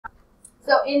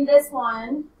So in this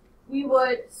one, we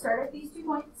would start at these 2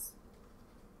 points.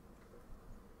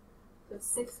 So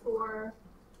 6, 4,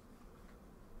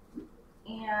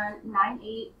 and 9,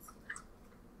 8.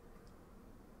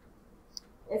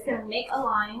 It's going to make a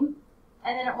line,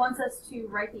 and then it wants us to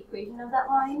write the equation of that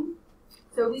line.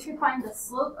 So we could find the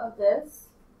slope of this.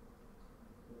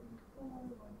 1,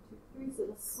 2, 3. So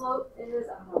the slope is,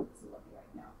 I don't know if this is looking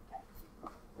right now.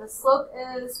 Okay. The slope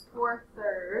is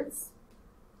 4/3.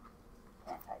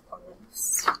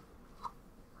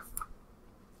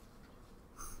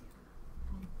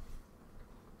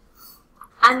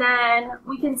 And then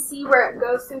we can see where it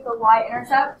goes through the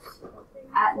y-intercept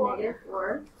at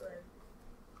 -4.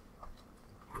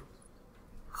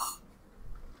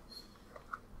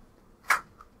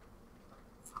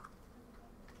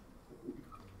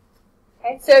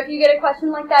 Okay, so if you get a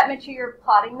question like that, make sure you're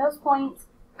plotting those points,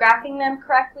 graphing them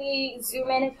correctly, zoom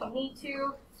in if you need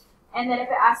to, and then if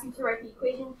it asks you to write the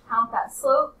equation, count that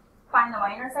slope, find the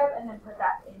y-intercept, and then put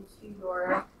that into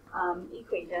your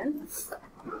equation.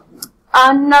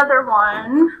 Another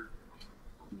one,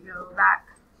 go back.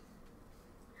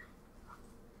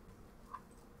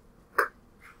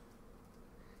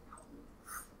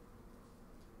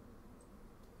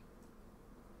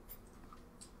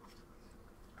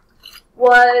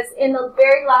 Was in the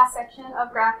very last section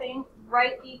of graphing,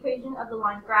 write the equation of the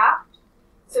line graphed.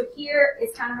 So here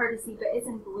it's kind of hard to see, but it's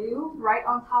in blue, right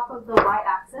on top of the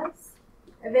y-axis.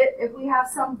 If we have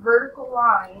some vertical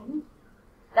line,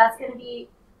 that's going to be,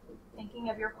 thinking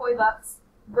of your koi bucks,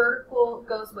 vertical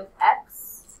goes with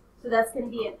x. So that's going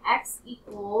to be an x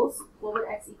equals, what would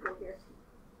x equal here?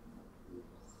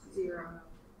 0.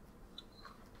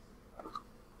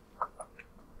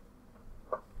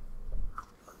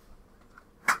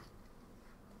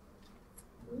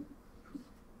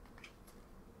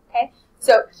 Okay,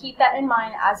 so keep that in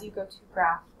mind as you go to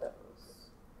graph those.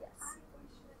 Yes.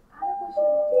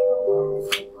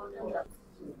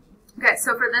 Okay,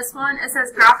 so for this one, it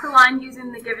says graph the line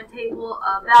using the given table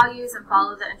of values and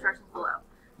follow the instructions below.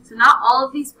 So not all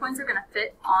of these points are going to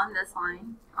fit on this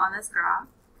line, on this graph,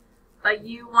 but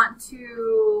you want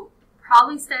to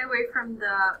probably stay away from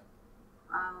the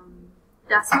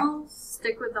decimals,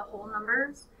 stick with the whole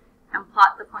numbers, and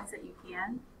plot the points that you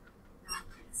can. I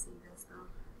can't see this though.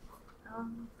 That's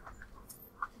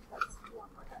one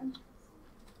more time.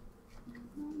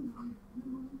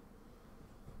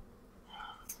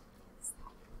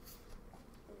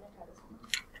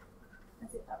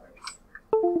 Let's see if that works.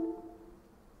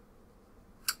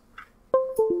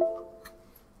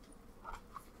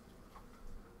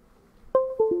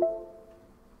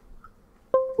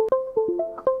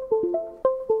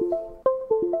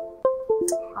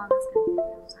 Oh, that's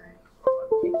confusing. I'm sorry.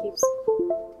 It keeps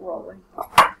rolling.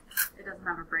 It doesn't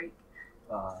have a break.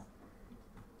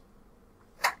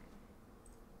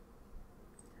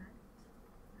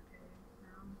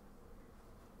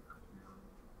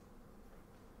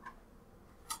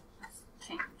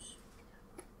 Change.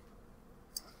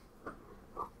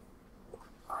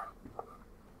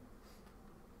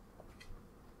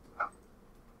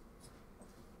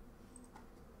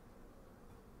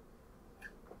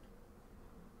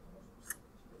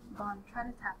 Go on, try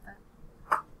to tap that.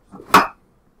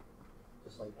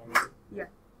 Just like any? Yeah.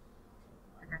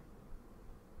 Okay.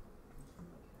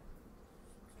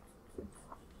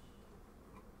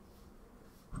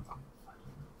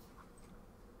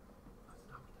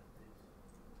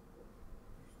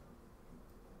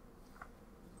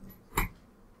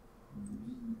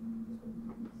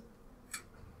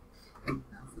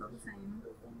 That's still the same.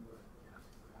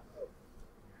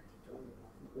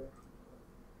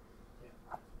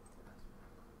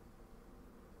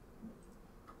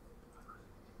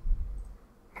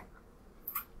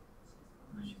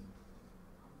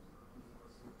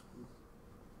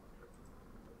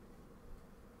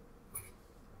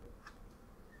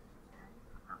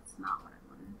 That's not what I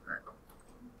wanted, but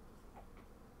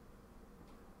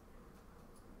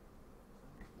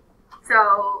so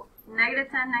 -10,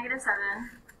 -7, -10, -7,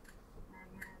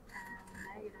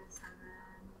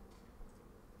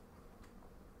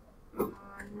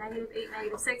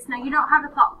 -8, -6. Now you don't have to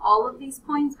plot all of these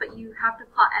points, but you have to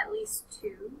plot at least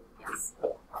 2. Yes.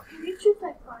 Can you choose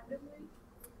like randomly?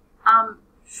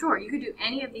 Sure, you could do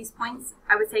any of these points.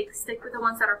 I would say stick with the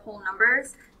ones that are whole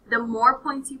numbers. The more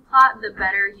points you plot, the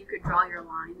better you could draw your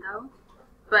line, though.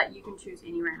 But you can choose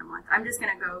any random ones. I'm just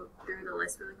going to go through the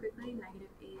list really quickly. -8,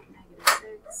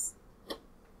 -6.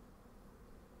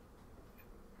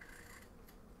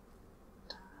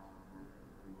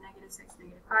 -6,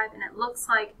 -5. And it looks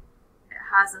like it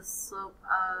has a slope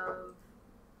of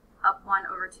up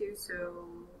 1/2,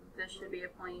 so this should be a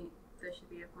point this should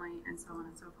be a point, and so on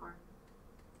and so forth.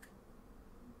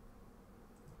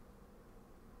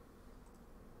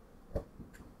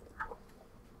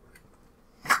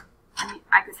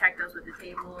 I could check those with the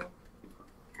table,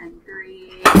 10,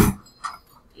 3,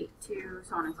 8, 2,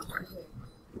 so on and so forth.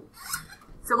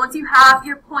 So once you have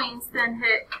your points, then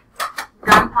hit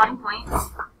done plotting points,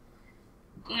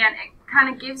 and it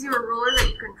kind of gives you a ruler that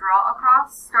you can draw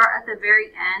across. Start at the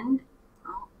very end.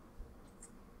 Oh,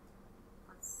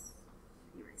 let's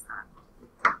erase that.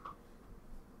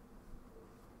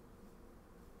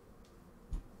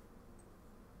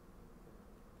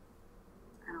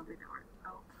 I don't think that worked.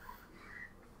 Oh.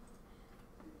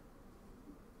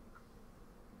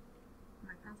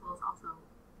 My pencil is also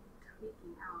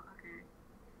tweaking out. Okay.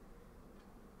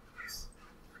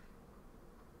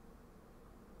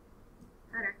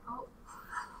 Better. Oh.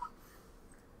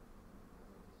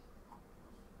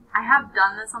 I have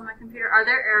done this on my computer. Are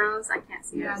there arrows? I can't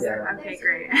see it. Yeah. Okay,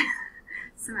 great.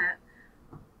 Submit.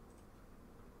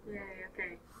 Yay,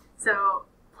 okay. So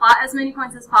plot as many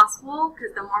points as possible,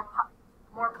 because the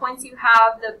more points you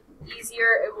have, the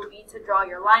easier it will be to draw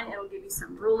your line. It will give you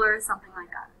some rulers, something like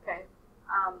that. Okay.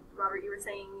 Robert, you were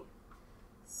saying,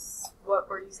 what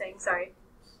were you saying? Sorry.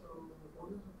 So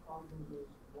one of the problems is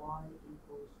y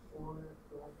equals 4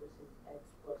 parentheses x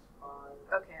plus 5.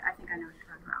 Okay, I think I know what you're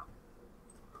talking about.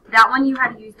 That one you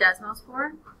had to use Desmos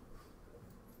for.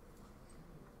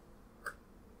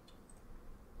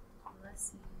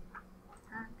 Let's see.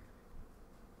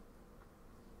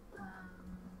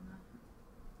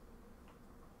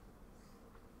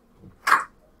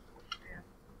 Yeah,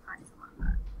 find someone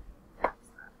that does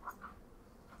that.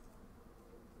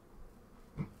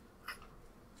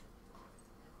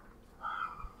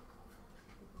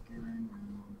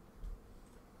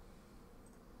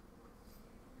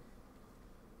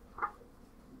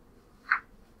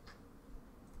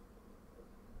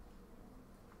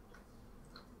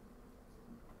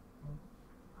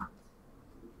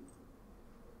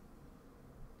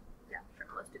 Yeah, sure.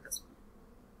 Let's do this one.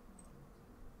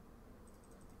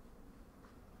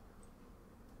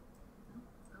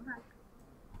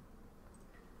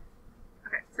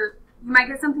 Okay, so you might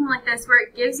get something like this where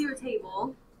it gives you a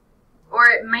table, or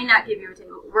it may not give you a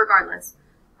table, regardless.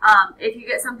 If you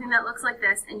get something that looks like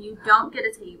this and you don't get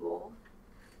a table,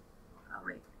 oh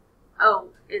wait, oh,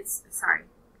 it's, sorry,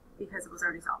 because it was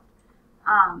already solved.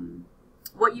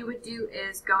 What you would do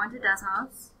is go into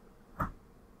Desmos,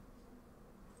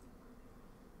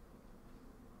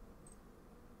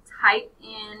 type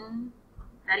in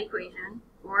that equation,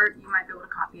 or you might be able to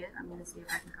copy it. I'm going to see if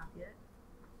I can copy it.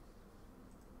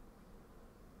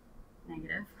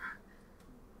 Negative.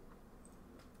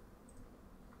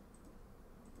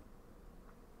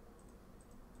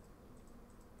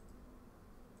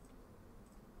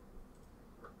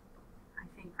 I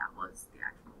think that was the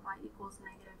actual y equals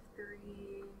negative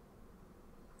 3,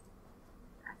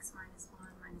 x minus 1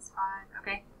 minus 5.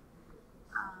 Okay.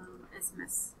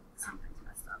 Something's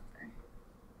messed up there.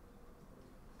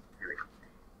 There we go.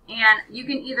 And you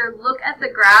can either look at the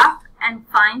graph and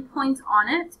find points on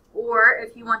it, or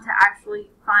if you want to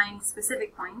actually find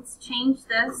specific points, change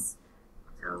this.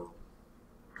 So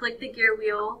click the gear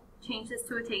wheel, change this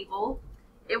to a table.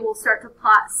 It will start to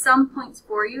plot some points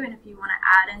for you, and if you want to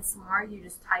add in some more, you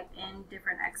just type in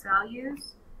different x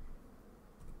values.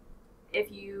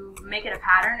 If you make it a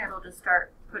pattern, it'll just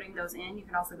start putting those in. You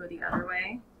can also go the other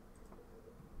way.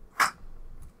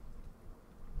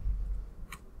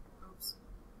 Oops.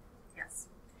 Yes.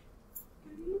 Do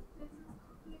you use business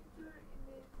calculator in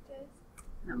the test?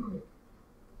 No.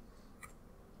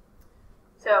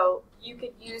 So you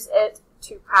could use it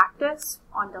to practice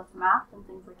on Delta Math and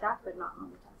things like that, but not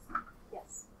on the test.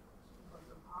 Yes. But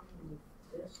the problem with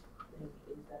this thing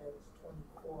is that it was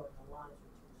 24 and the lines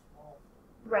were too small.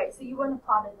 Right, so you wouldn't have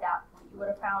plotted that point. You would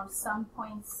have found some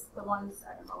points, the ones,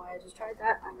 I don't know why I just tried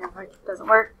that. I know it doesn't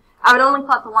work. I would only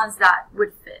plot the ones that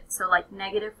would fit. So like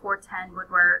negative 410 would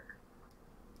work.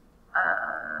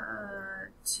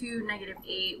 2, negative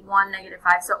 8, 1, negative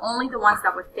 5. So only the ones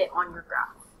that would fit on your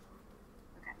graph.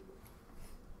 Okay.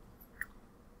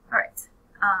 All right.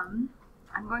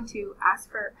 I'm going to ask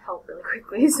for help really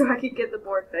quickly so I can get the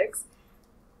board fixed.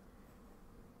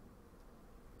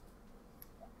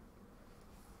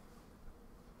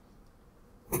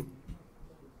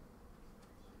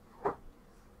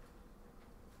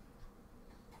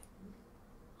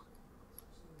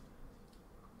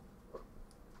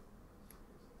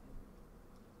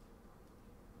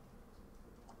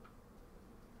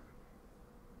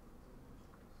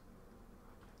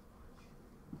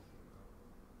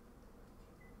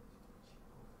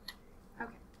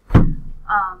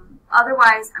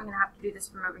 Otherwise, I'm going to have to do this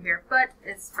from over here, but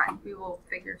it's fine. We will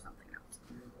figure something out.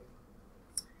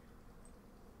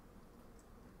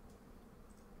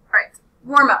 All right,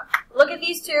 warm up. Look at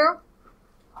these two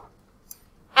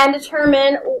and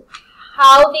determine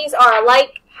how these are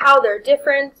alike, how they're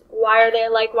different, why are they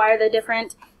alike, why are they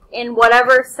different, in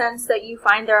whatever sense that you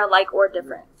find they're alike or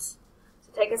different.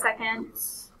 So take a second,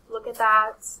 look at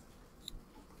that.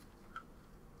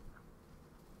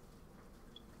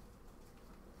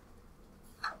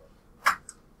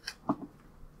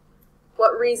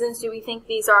 What reasons do we think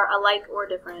these are alike or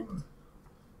different?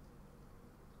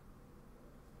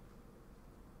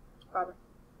 Robert?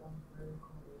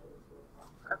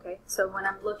 Okay, so when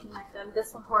I'm looking at them,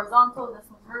 this one horizontal, this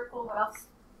one vertical, what else?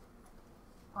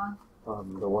 One.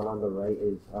 The one on the right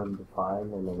is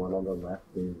undefined, and the one on the left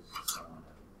is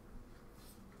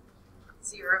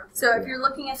 0. So if you're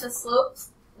looking at the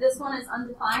slopes, this one is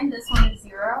undefined, this one is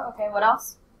 0. Okay, what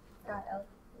else? Go ahead, Ellie.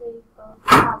 They both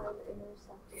have an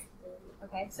intercept of 3.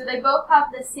 Okay, so they both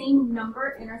have the same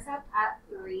number intercept at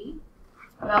 3.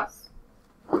 What else?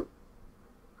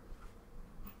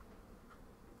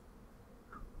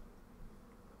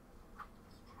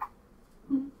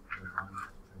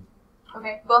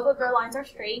 Okay, both of their lines are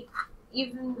straight.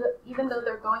 Even though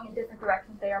they're going in different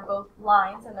directions, they are both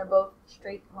lines and they're both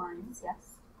straight lines,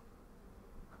 yes.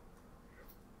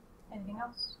 Anything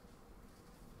else?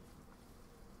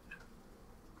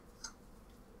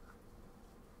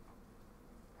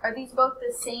 Are these both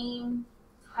the same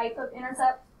type of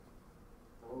intercept?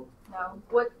 No.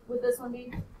 What would this one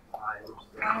be?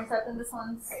 Y-intercept, and this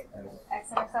one's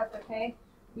x-intercept, okay.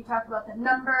 We talked about the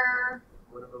number.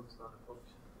 One of them's not a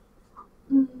function.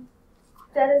 Mm-hmm.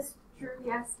 That is true,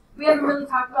 yes. We haven't really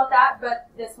talked about that, but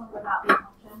this one would not be a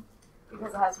function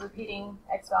because it has repeating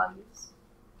x values.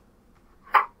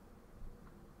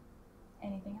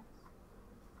 Anything else?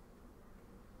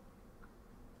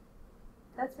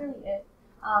 That's really it.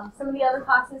 Some of the other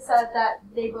classes said that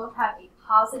they both have a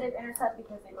positive intercept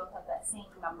because they both have that same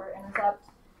number intercept.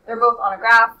 They're both on a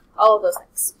graph, all of those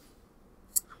things.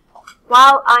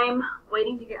 While I'm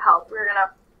waiting to get help, we're going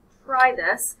to try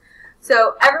this.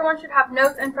 So everyone should have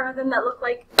notes in front of them that look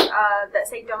like, that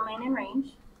say domain and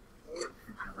range.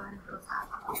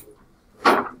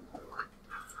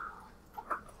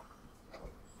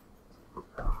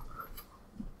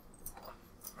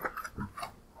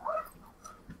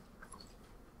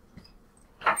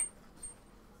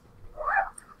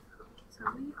 So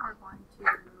we are going to do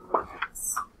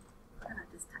this. I'm going to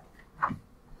just type.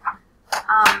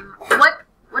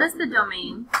 What is the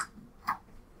domain?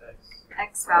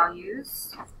 X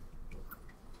values.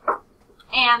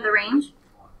 And the range?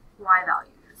 Y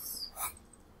values.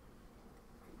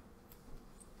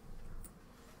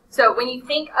 So when you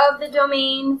think of the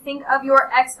domain, think of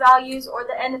your X values or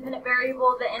the independent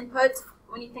variable, the input.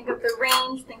 When you think of the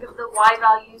range, think of the Y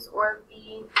values or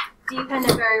the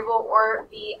dependent variable or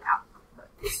the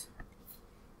output.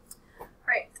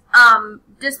 Right.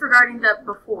 Disregarding the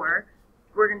before,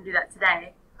 we're going to do that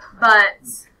today, but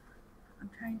I'm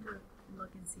trying to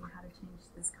look and see how to change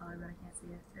this color, but I can't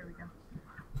see it. There we go.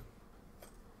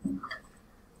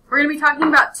 We're going to be talking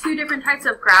about two different types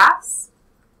of graphs.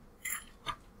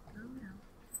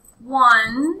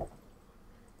 One,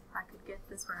 if I could get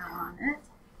this where I want it,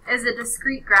 is a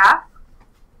discrete graph.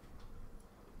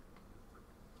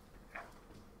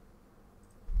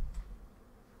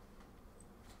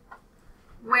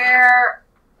 Where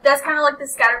that's kind of like the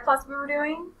scatter plots we were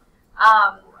doing.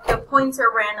 The points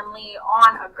are randomly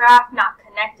on a graph, not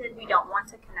connected. We don't want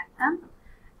to connect them.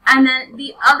 And then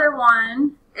the other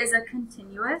one is a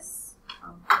continuous.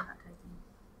 Oh, I'm not typing.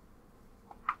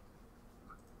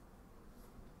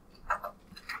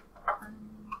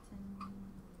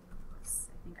 Continuous.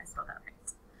 I think I spelled that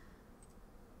right.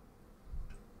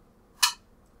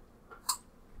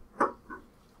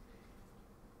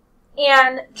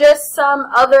 And just some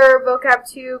other vocab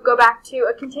to go back to.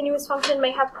 A continuous function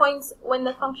may have points when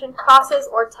the function crosses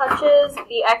or touches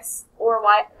the x or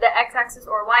y, the x-axis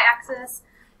or y-axis.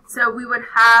 So we would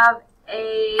have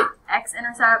a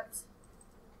x-intercept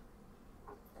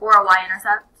or a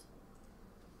y-intercept.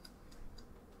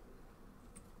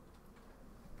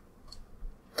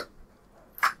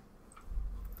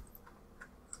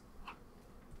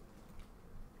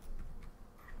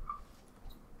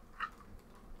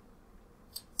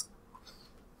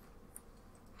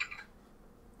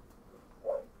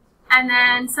 And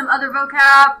then some other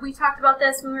vocab. We talked about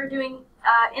this when we were doing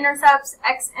intercepts.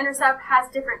 X-intercept has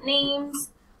different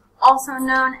names, also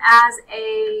known as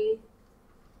a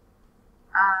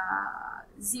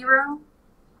 0.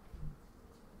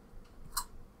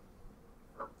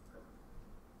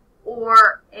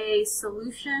 or a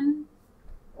solution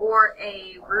or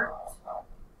a root.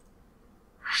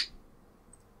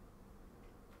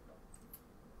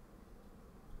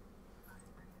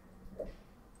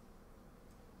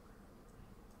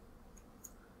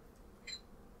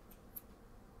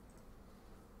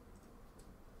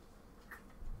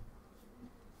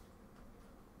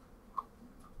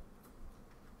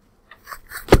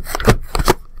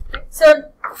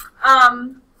 So,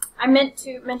 I meant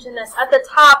to mention this. At the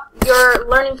top, your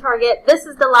learning target, this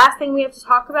is the last thing we have to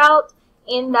talk about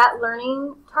in that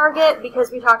learning target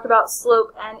because we talked about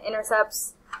slope and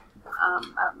intercepts. I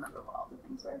don't remember what all the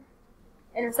things were.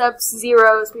 Intercepts,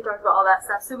 zeros, we talked about all that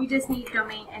stuff. So we just need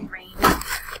domain and range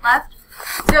left.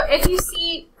 So if you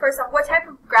see, first off, what type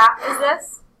of graph is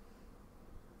this?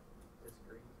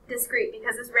 Discrete,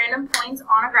 because it's random points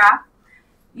on a graph.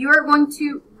 You are going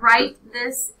to write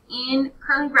this in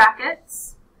curly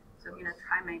brackets. So I'm going to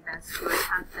try my best to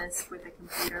attempt this with a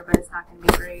computer, but it's not going to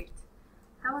be great.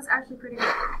 That was actually pretty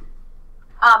good.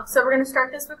 So we're going to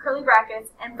start this with curly brackets,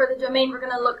 and for the domain, we're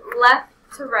going to look left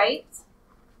to right.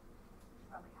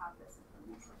 Probably have this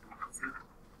information.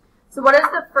 So what is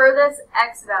the furthest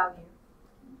x value?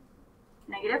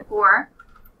 -4.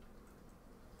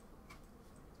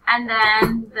 And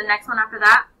then the next one after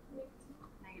that,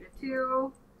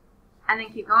 -2. And then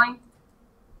keep going.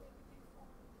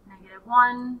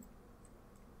 -1.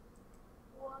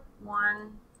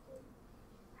 1.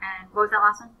 And what was that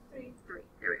last one? 3.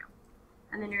 There we go.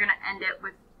 And then you're going to end it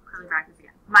with curly brackets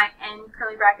again. My end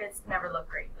curly brackets never look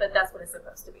great, but that's what it's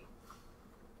supposed to be.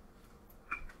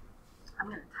 I'm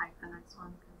going to type the next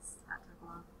one because that took a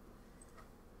while.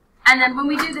 And then when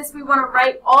we do this, we want to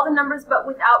write all the numbers but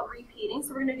without repeating.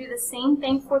 So we're going to do the same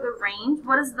thing for the range.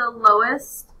 What is the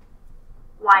lowest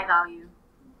y value?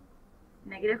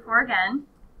 -4 again.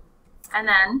 And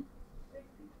then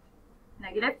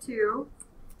 -2.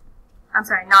 I'm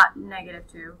sorry, not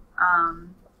 -2.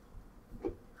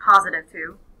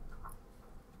 +2.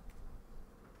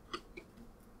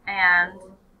 And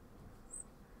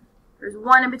there's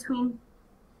 1 in between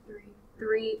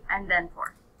 3 and then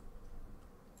 4.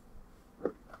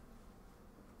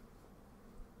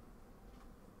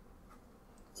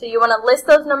 So you want to list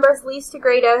those numbers least to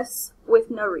greatest with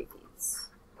no repeats.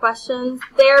 Questions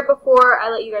there before I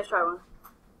let you guys try one?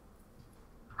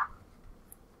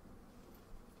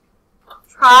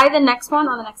 Try the next one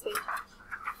on the next page.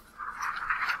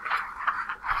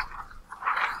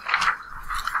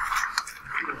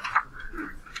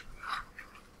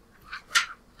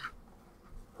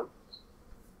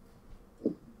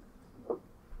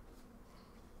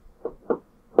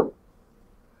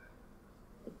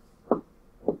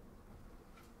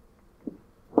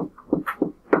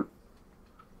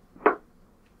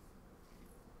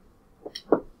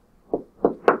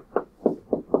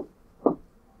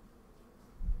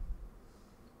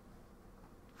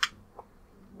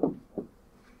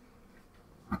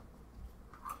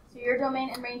 Your domain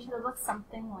and range should have looked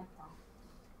something like that.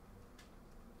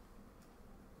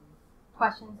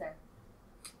 Questions there?